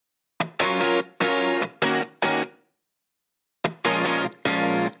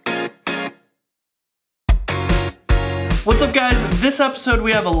What's up guys? This episode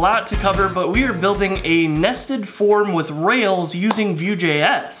we have a lot to cover, but we are building a nested form with Rails using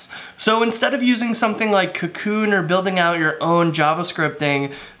VueJS. So instead of using something like Cocoon or building out your own JavaScript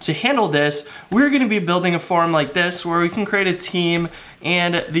thing to handle this, we're going to be building a form like this where we can create a team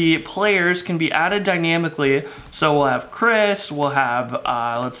and the players can be added dynamically. So we'll have Chris, we'll have,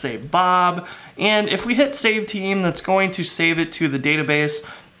 let's say Bob, and if we hit save team, that's going to save it to the database.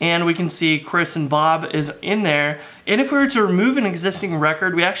 And we can see Chris and Bob is in there. And if we were to remove an existing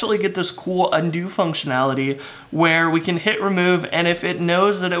record, we actually get this cool undo functionality where we can hit remove, and if it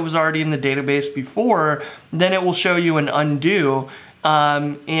knows that it was already in the database before, then it will show you an undo,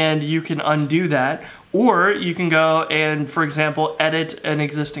 and you can undo that. Or you can go and, for example, edit an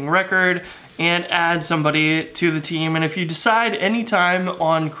existing record and add somebody to the team. And if you decide anytime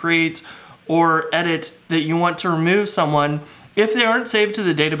on create or edit that you want to remove someone, if they aren't saved to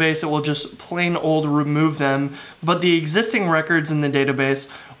the database, it will just plain old remove them, but the existing records in the database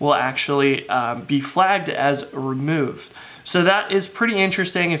will actually be flagged as removed. So that is pretty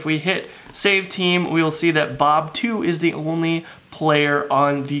interesting. If we hit save team, we will see that Bob 2 is the only player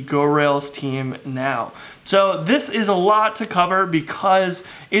on the GoRails team now. So this is a lot to cover because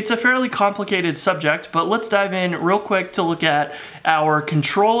it's a fairly complicated subject, but let's dive in real quick to look at our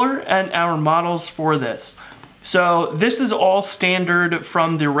controller and our models for this. So this is all standard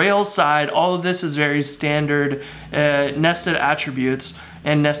from the Rails side. All of this is very standard nested attributes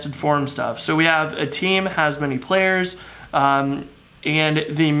and nested form stuff. So we have a team has many players, and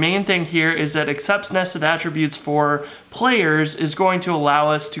the main thing here is that accepts nested attributes for players is going to allow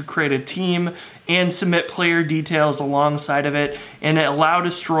us to create a team and submit player details alongside of it, and allow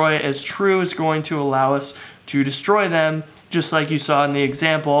destroy as true is going to allow us to destroy them, just like you saw in the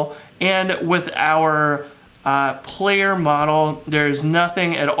example. And with our player model, there's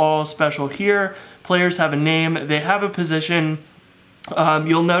nothing at all special here. Players have a name, they have a position.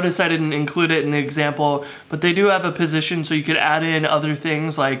 You'll notice I didn't include it in the example, but they do have a position, so you could add in other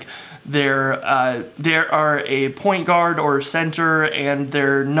things like there are a point guard or center and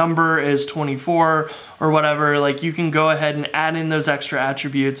their number is 24 or whatever. Like, you can go ahead and add in those extra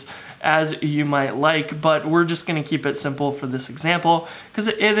attributes as you might like, but we're just going to keep it simple for this example because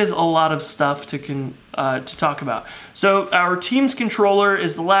it is a lot of stuff to talk about. So our team's controller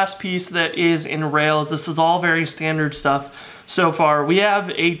is the last piece that is in Rails. This is all very standard stuff so far. We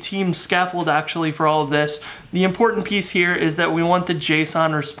have a team scaffold actually for all of this. The important piece here is that we want the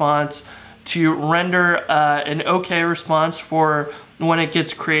JSON response to render an OK response for when it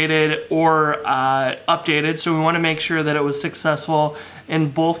gets created or updated. So we want to make sure that it was successful in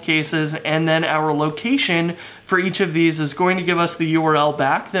both cases, and then our location for each of these is going to give us the URL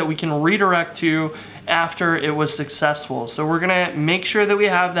back that we can redirect to after it was successful. So we're gonna make sure that we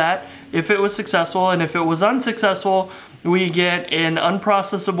have that if it was successful, and if it was unsuccessful, we get an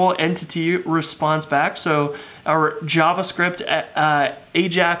unprocessable entity response back. So our JavaScript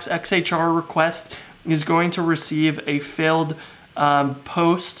Ajax XHR request is going to receive a failed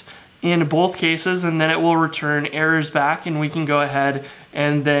post in both cases, and then it will return errors back, and we can go ahead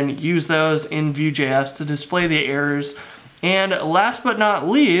and then use those in VueJS to display the errors. And last but not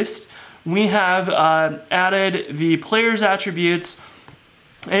least, we have added the players attributes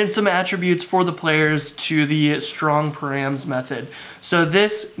and some attributes for the players to the strong params method. So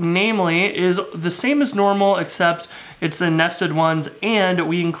this namely is the same as normal, except it's the nested ones, and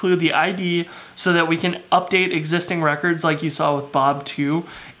we include the ID so that we can update existing records like you saw with Bob 2.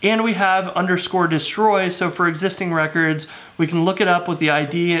 And we have underscore destroy, so for existing records, we can look it up with the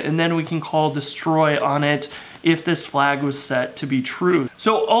ID and then we can call destroy on it if this flag was set to be true.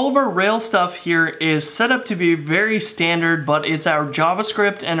 So all of our Rails stuff here is set up to be very standard, but it's our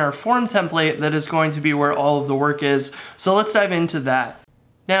JavaScript and our form template that is going to be where all of the work is. So let's dive into that.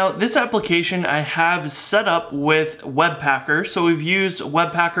 Now, this application I have set up with Webpacker. So we've used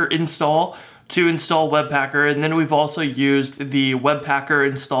Webpacker install to install Webpacker, and then we've also used the Webpacker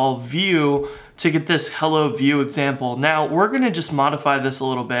install Vue to get this hello Vue example. Now, we're gonna just modify this a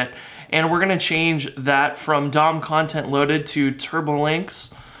little bit, and we're gonna change that from DOM content loaded to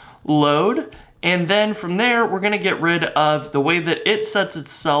turbolinks load. And then from there, we're gonna get rid of the way that it sets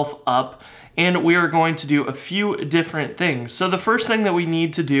itself up, and we are going to do a few different things. So the first thing that we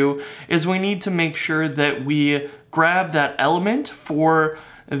need to do is we need to make sure that we grab that element for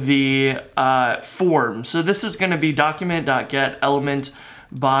the form. So this is gonna be document.get element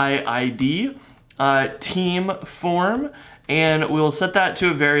by ID, team form, and we'll set that to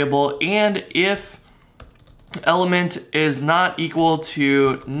a variable. And if element is not equal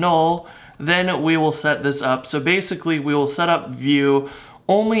to null, then we will set this up. So basically we will set up view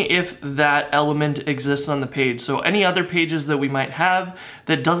only if that element exists on the page. So any other pages that we might have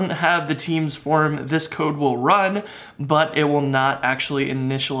that doesn't have the teams form, this code will run, but it will not actually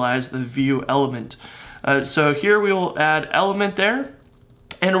initialize the view element. So here we will add element there.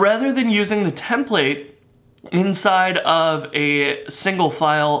 And rather than using the template inside of a single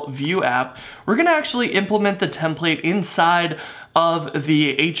file view app, we're gonna actually implement the template inside of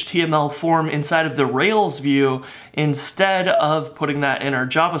the HTML form inside of the Rails view instead of putting that in our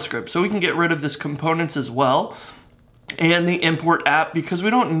JavaScript. So we can get rid of this components as well and the import app because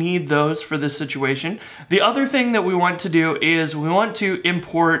we don't need those for this situation. The other thing that we want to do is we want to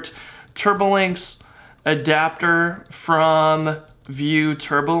import TurboLinks adapter from Vue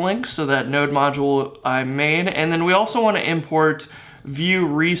TurboLinks, so that node module I made. And then we also want to import Vue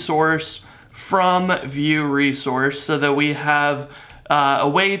resource from Vue resource so that we have a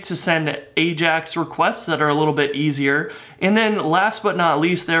way to send AJAX requests that are a little bit easier. And then last but not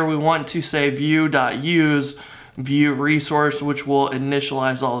least there, we want to say vue.use Vue resource, which will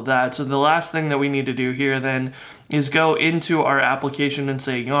initialize all of that. So the last thing that we need to do here then is go into our application and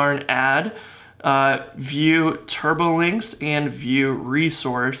say yarn add Vue TurboLinks and Vue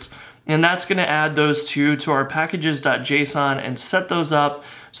resource. And that's going to add those two to our packages.json and set those up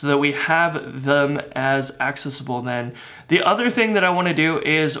so that we have them as accessible then. The other thing that I want to do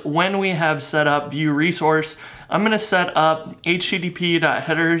is when we have set up Vue resource, I'm going to set up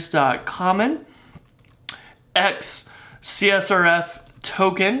http://headers.common x CSRF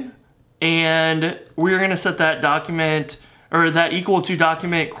token, and we're going to set that document or that equal to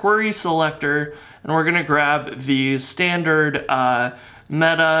document query selector, and we're gonna grab the standard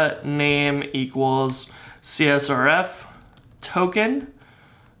meta name equals CSRF token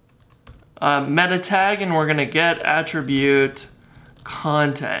meta tag, and we're gonna get attribute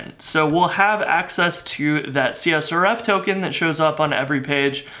content. So we'll have access to that CSRF token that shows up on every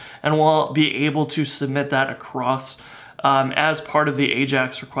page, and we'll be able to submit that across as part of the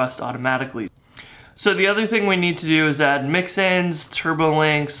AJAX request automatically. So the other thing we need to do is add mixins,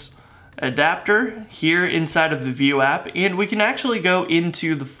 TurboLinks adapter here inside of the Vue app, and we can actually go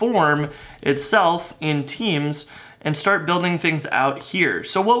into the form itself in Teams and start building things out here.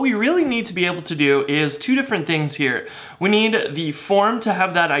 So what we really need to be able to do is two different things here. We need the form to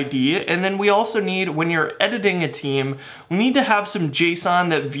have that ID, and then we also need, when you're editing a team, we need to have some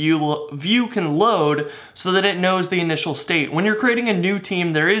JSON that Vue can load so that it knows the initial state. When you're creating a new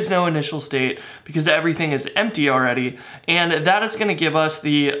team, there is no initial state because everything is empty already, and that is gonna give us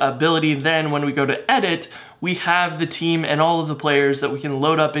the ability then when we go to edit, we have the team and all of the players that we can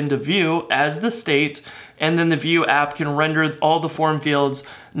load up into Vue as the state, and then the Vue app can render all the form fields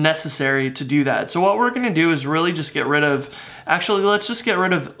necessary to do that. So what we're gonna do is really just get rid of, actually let's just get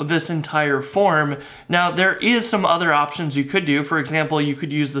rid of this entire form. Now there is some other options you could do. For example, you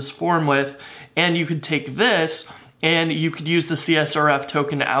could use this form with, and you could take this and you could use the CSRF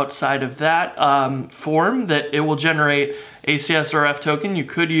token outside of that form that it will generate a CSRF token. You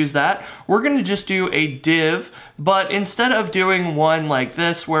could use that. We're gonna just do a div, but instead of doing one like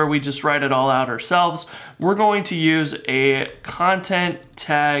this where we just write it all out ourselves, we're going to use a content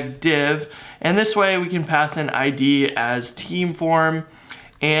tag div, and this way we can pass an ID as team form,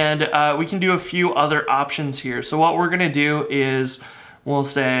 and we can do a few other options here. So what we're gonna do is we'll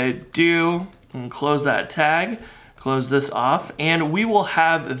say do and close that tag, close this off, and we will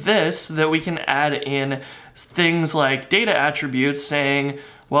have this that we can add in things like data attributes saying,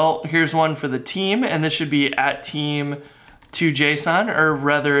 well, here's one for the team, and this should be at team to JSON, or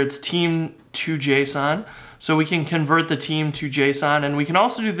rather it's team to JSON. So we can convert the team to JSON, and we can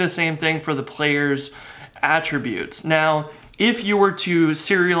also do the same thing for the players attributes. Now, if you were to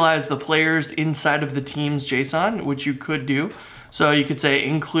serialize the players inside of the team's JSON, which you could do, so you could say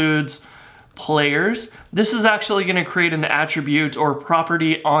includes players. This is actually going to create an attribute or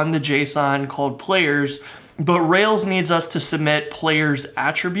property on the JSON called players, but Rails needs us to submit players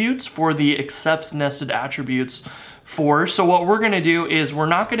attributes for the accepts nested attributes for. So what we're going to do is we're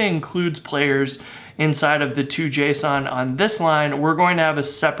not going to include players inside of the to JSON on this line. We're going to have a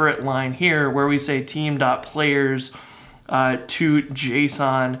separate line here where we say team.players to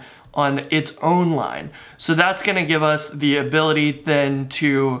JSON on its own line. So that's going to give us the ability then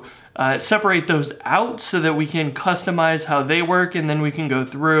to separate those out so that we can customize how they work, and then we can go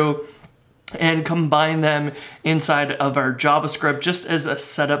through and combine them inside of our JavaScript just as a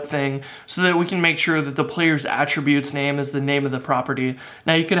setup thing so that we can make sure that the player's attributes name is the name of the property.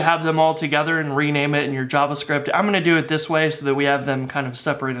 Now you could have them all together and rename it in your JavaScript. I'm gonna do it this way so that we have them kind of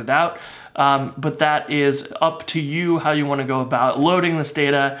separated out, but that is up to you how you wanna go about loading this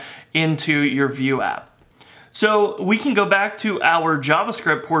data into your Vue app. So we can go back to our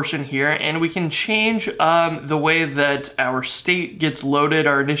JavaScript portion here and we can change the way that our state gets loaded,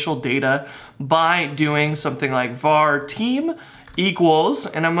 our initial data, by doing something like var team equals,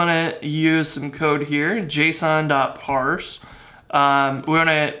 and I'm gonna use some code here, json.parse. We're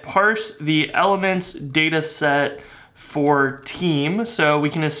gonna parse the elements data set for team, so we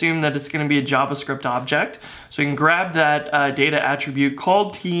can assume that it's gonna be a JavaScript object. So we can grab that data attribute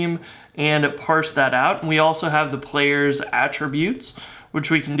called team and parse that out. We also have the players attributes, which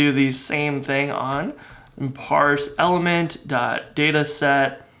we can do the same thing on, and parse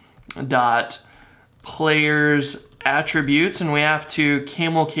element.dataset.players attributes, and we have to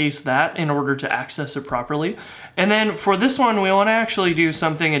camel case that in order to access it properly. And then for this one, we want to actually do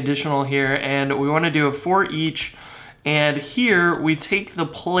something additional here, and we want to do a for each, and here we take the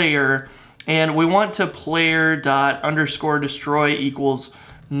player and we want to player._destroy equals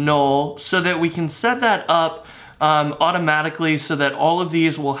null, so that we can set that up automatically so that all of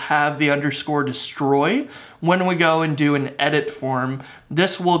these will have the _destroy when we go and do an edit form.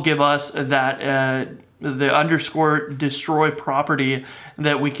 This will give us that the _destroy property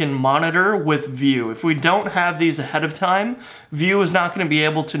that we can monitor with Vue. If we don't have these ahead of time, Vue is not going to be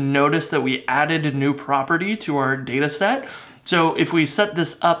able to notice that we added a new property to our data set. So if we set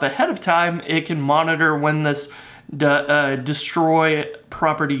this up ahead of time, it can monitor when this destroy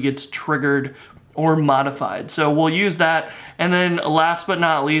property gets triggered or modified. So we'll use that. And then last but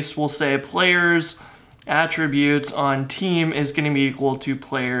not least, we'll say players attributes on team is going to be equal to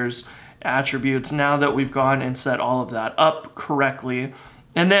players attributes, now that we've gone and set all of that up correctly.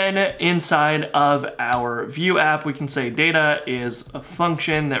 And then inside of our Vue app, we can say data is a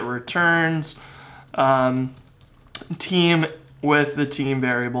function that returns team with the team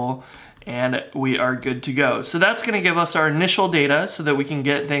variable, and we are good to go. So that's going to give us our initial data so that we can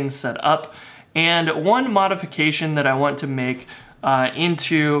get things set up. And one modification that I want to make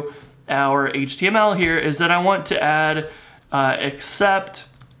into our HTML here is that I want to add except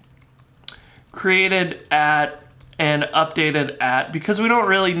created at and updated at, because we don't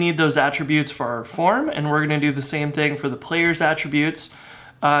really need those attributes for our form, and we're going to do the same thing for the players attributes.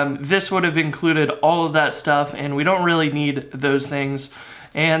 This would have included all of that stuff, and we don't really need those things.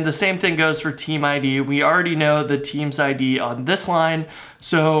 And the same thing goes for team ID. We already know the team's ID on this line,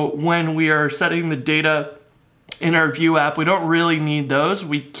 so when we are setting the data in our Vue app, we don't really need those.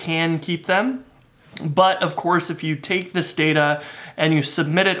 We can keep them. But of course, if you take this data and you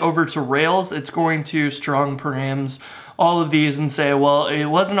submit it over to Rails, it's going to strong params all of these and say, well, it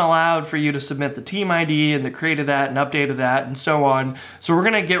wasn't allowed for you to submit the team ID and the created at and updated at and so on. So we're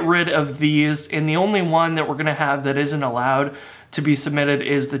gonna get rid of these, and the only one that we're gonna have that isn't allowed to be submitted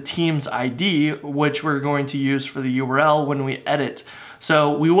is the team's ID, which we're going to use for the URL when we edit.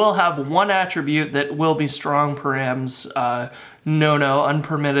 So we will have one attribute that will be strong params, no,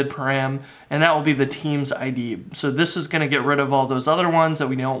 unpermitted param, and that will be the team's ID. So this is going to get rid of all those other ones that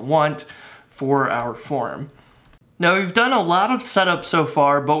we don't want for our form. Now we've done a lot of setup so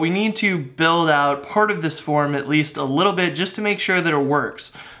far, but we need to build out part of this form at least a little bit just to make sure that it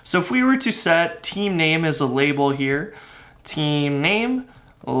works. So if we were to set team name as a label here, team name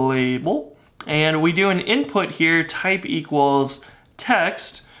label, and we do an input here, type equals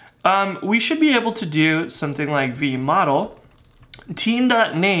text, we should be able to do something like vmodel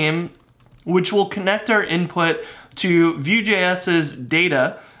team.name, which will connect our input to VueJS's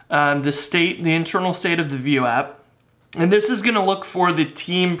data, the internal state of the Vue app. And this is going to look for the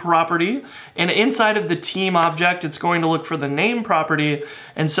team property, and inside of the team object, it's going to look for the name property.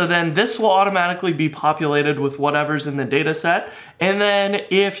 And so then this will automatically be populated with whatever's in the data set. And then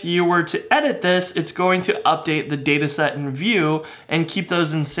if you were to edit this, it's going to update the data set in Vue and keep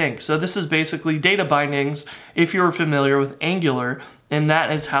those in sync. So this is basically data bindings if you're familiar with Angular, and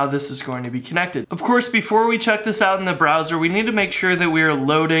that is how this is going to be connected. Of course, before we check this out in the browser, we need to make sure that we are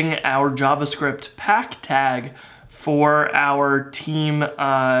loading our JavaScript pack tag for our team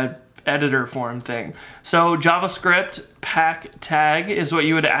editor form thing. So JavaScript pack tag is what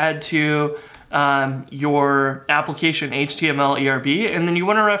you would add to your application HTML ERB, and then you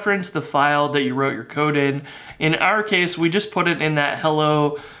want to reference the file that you wrote your code in. In our case, we just put it in that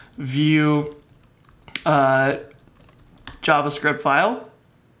hello Vue JavaScript file.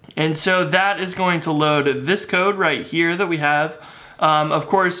 And so that is going to load this code right here that we have. Of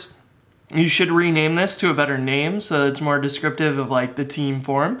course, you should rename this to a better name so it's more descriptive of like the team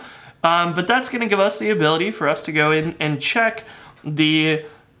form. But that's going to give us the ability for us to go in and check the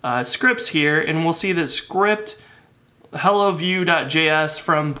scripts here, and we'll see that script hello-vue.js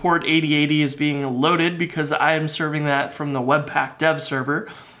from port 8080 is being loaded because I am serving that from the Webpack dev server.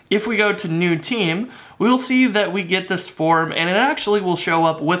 If we go to new team, we'll see that we get this form and it actually will show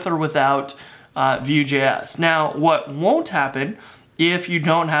up with or without VueJS. Now, what won't happen if you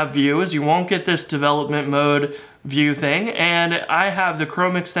don't have Vue is you won't get this development mode Vue thing, and I have the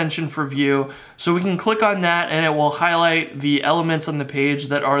Chrome extension for Vue, so we can click on that and it will highlight the elements on the page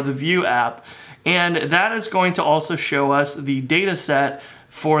that are the Vue app, and that is going to also show us the data set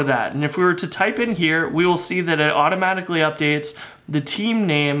for that. And if we were to type in here, we will see that it automatically updates the team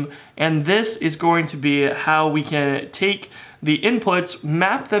name, and this is going to be how we can take the inputs,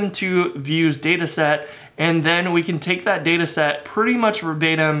 map them to Vue's data set, and then we can take that data set pretty much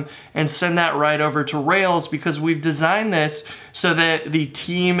verbatim and send that right over to Rails, because we've designed this so that the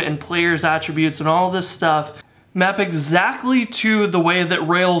team and players attributes and all this stuff map exactly to the way that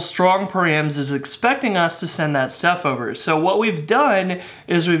Rails strong params is expecting us to send that stuff over. So what we've done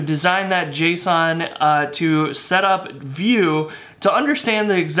is we've designed that JSON to set up Vue to understand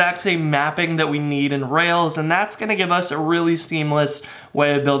the exact same mapping that we need in Rails, and that's gonna give us a really seamless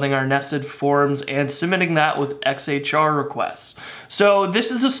way of building our nested forms and submitting that with XHR requests. So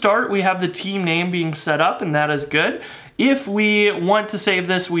this is a start. We have the team name being set up, and that is good. If we want to save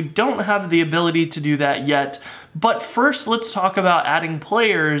this, we don't have the ability to do that yet. But first, let's talk about adding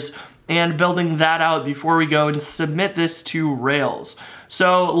players and building that out before we go and submit this to Rails.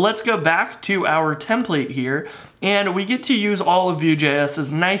 So let's go back to our template here, and we get to use all of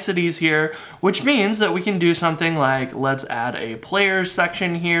VueJS's niceties here, which means that we can do something like, let's add a players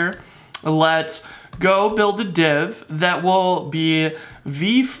section here. Let's go build a div that will be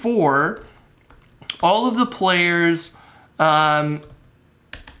v4 all of the players, and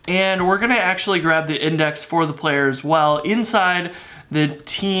we're gonna actually grab the index for the player as well inside the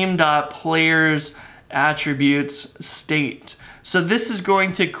team.players attributes state. So this is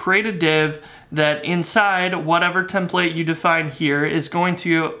going to create a div that inside whatever template you define here is going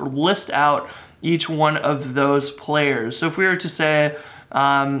to list out each one of those players. So if we were to say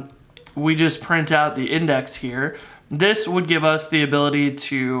we just print out the index here, this would give us the ability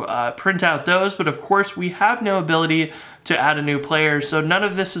to print out those, but of course we have no ability to add a new player, so none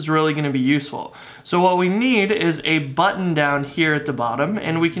of this is really going to be useful. So what we need is a button down here at the bottom,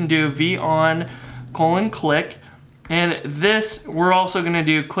 and we can do v_on:_click, and this we're also going to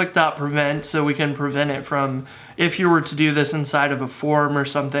do click.prevent, so we can prevent it from, if you were to do this inside of a form or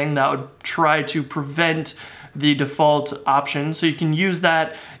something, that would try to prevent the default option. So you can use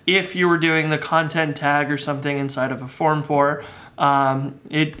that if you were doing the content tag or something inside of a form for.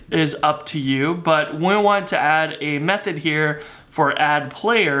 It is up to you, but we want to add a method here for add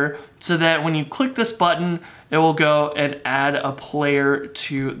player so that when you click this button, it will go and add a player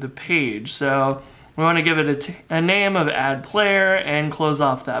to the page. So we want to give it a name of add player and close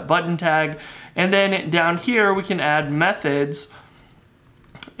off that button tag. And then down here, we can add methods,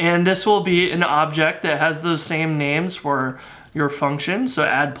 and this will be an object that has those same names for your function. So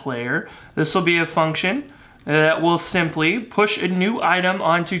add player, this will be a function that will simply push a new item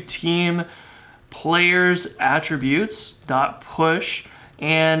onto team players attributes dot push,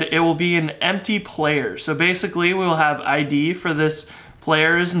 and it will be an empty player. So basically we will have ID for this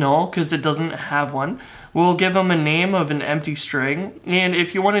player is null because it doesn't have one. We'll give them a name of an empty string, and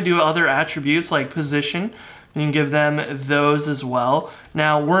if you want to do other attributes like position, you can give them those as well.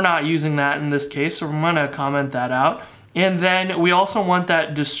 Now we're not using that in this case, so I'm going to comment that out. And then we also want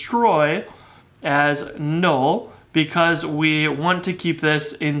that destroy as null because we want to keep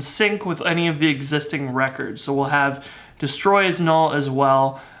this in sync with any of the existing records. So we'll have destroy as null as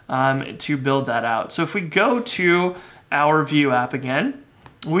well to build that out. So if we go to our Vue app again,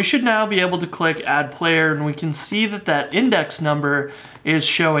 we should now be able to click add player, and we can see that that index number is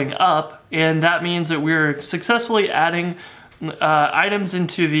showing up, and that means that we're successfully adding items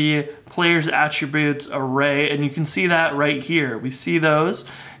into the player's attributes array, and you can see that right here. We see those,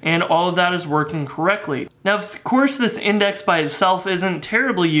 and all of that is working correctly. Now, of course, this index by itself isn't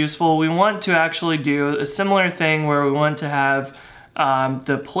terribly useful. We want to actually do a similar thing where we want to have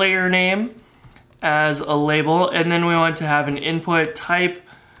the player name as a label, and then we want to have an input type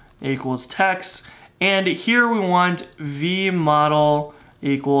equals text, and here we want vModel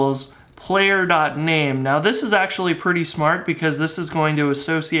equals player.name. Now this is actually pretty smart because this is going to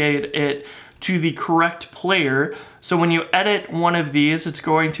associate it to the correct player. So when you edit one of these, it's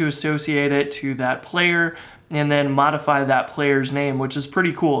going to associate it to that player and then modify that player's name, which is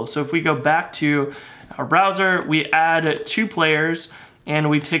pretty cool. So if we go back to our browser, we add two players,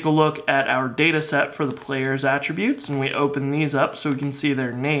 and we take a look at our data set for the player's attributes, and we open these up so we can see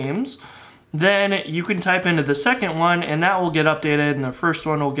their names. then you can type into the second one and that will get updated, and the first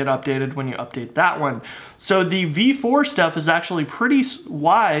one will get updated when you update that one. So the v-for stuff is actually pretty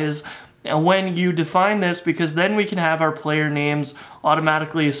wise when you define this, because then we can have our player names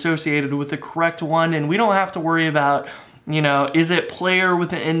automatically associated with the correct one, and we don't have to worry about, you know, is it player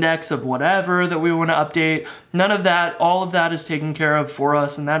with an index of whatever that we want to update. None of that. All of that is taken care of for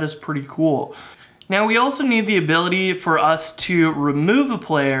us, and that is pretty cool. Now we also need the ability for us to remove a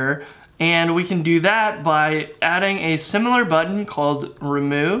player, and we can do that by adding a similar button called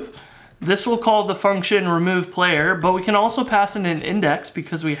remove. This will call the function remove player, but we can also pass in an index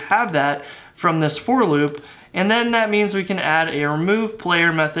because we have that from this for loop. And then that means we can add a remove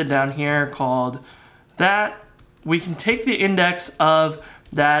player method down here called that. We can take the index of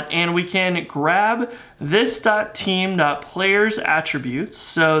that and we can grab this.team.players attributes.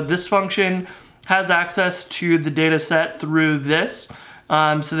 So this function has access to the data set through this.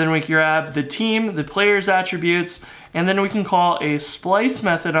 So then we can grab the team, the players attributes, and then we can call a splice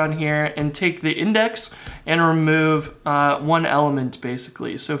method on here and take the index and remove one element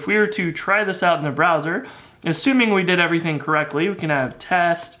basically. So if we were to try this out in the browser, assuming we did everything correctly, we can have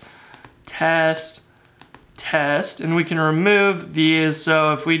test, test, test, and we can remove these.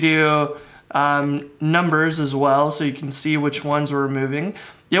 So if we do numbers as well, so you can see which ones we're removing,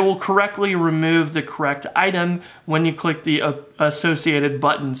 it will correctly remove the correct item when you click the associated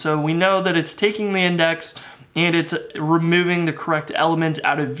button. So we know that it's taking the index and it's removing the correct element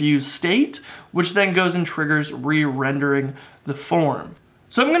out of Vue's state, which then goes and triggers re-rendering the form.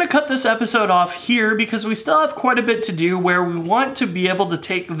 So I'm gonna cut this episode off here because we still have quite a bit to do where we want to be able to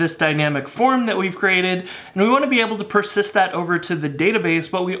take this dynamic form that we've created and we want to be able to persist that over to the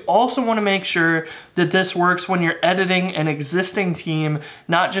database, but we also want to make sure that this works when you're editing an existing team,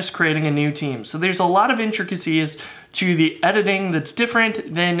 not just creating a new team. So there's a lot of intricacies to the editing that's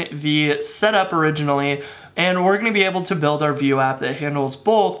different than the setup originally, and we're gonna be able to build our Vue app that handles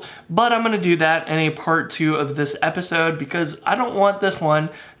both, but I'm gonna do that in a part 2 of this episode because I don't want this one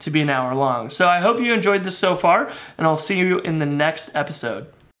to be an hour long. So I hope you enjoyed this so far, and I'll see you in the next episode.